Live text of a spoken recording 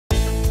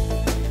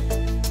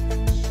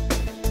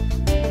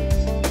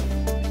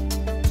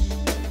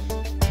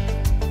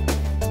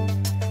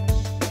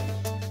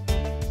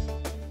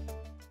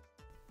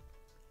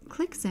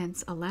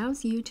Sense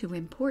allows you to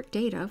import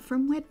data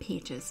from web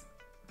pages.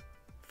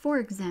 For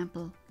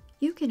example,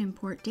 you can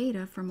import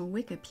data from a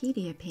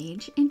Wikipedia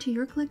page into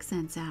your Qlik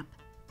Sense app.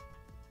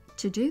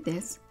 To do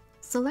this,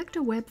 select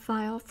a web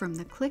file from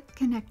the Qlik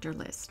connector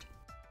list.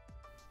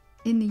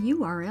 In the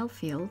URL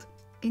field,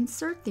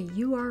 insert the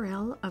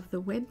URL of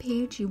the web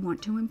page you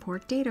want to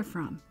import data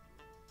from.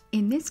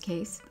 In this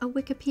case, a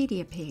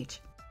Wikipedia page.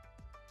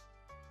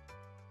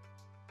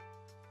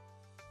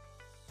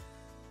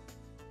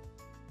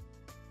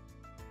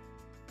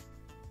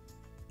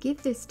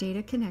 Give this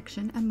data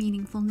connection a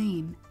meaningful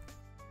name.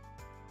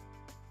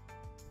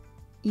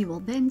 You will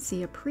then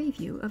see a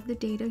preview of the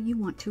data you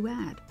want to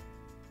add.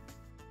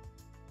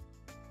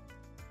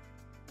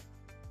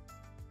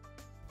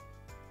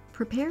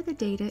 Prepare the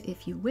data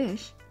if you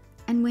wish,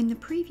 and when the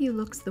preview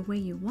looks the way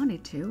you want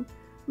it to,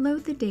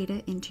 load the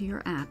data into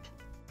your app.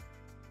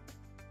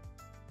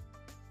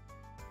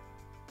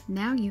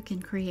 Now you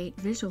can create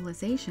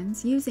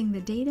visualizations using the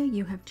data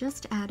you have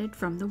just added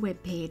from the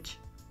web page.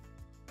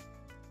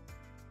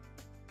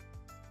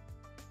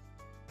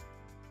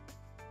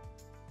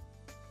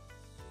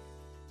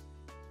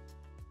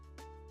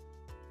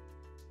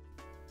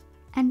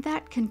 And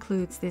that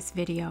concludes this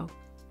video.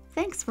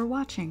 Thanks for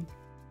watching.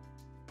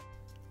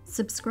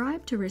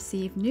 Subscribe to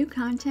receive new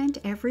content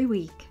every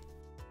week.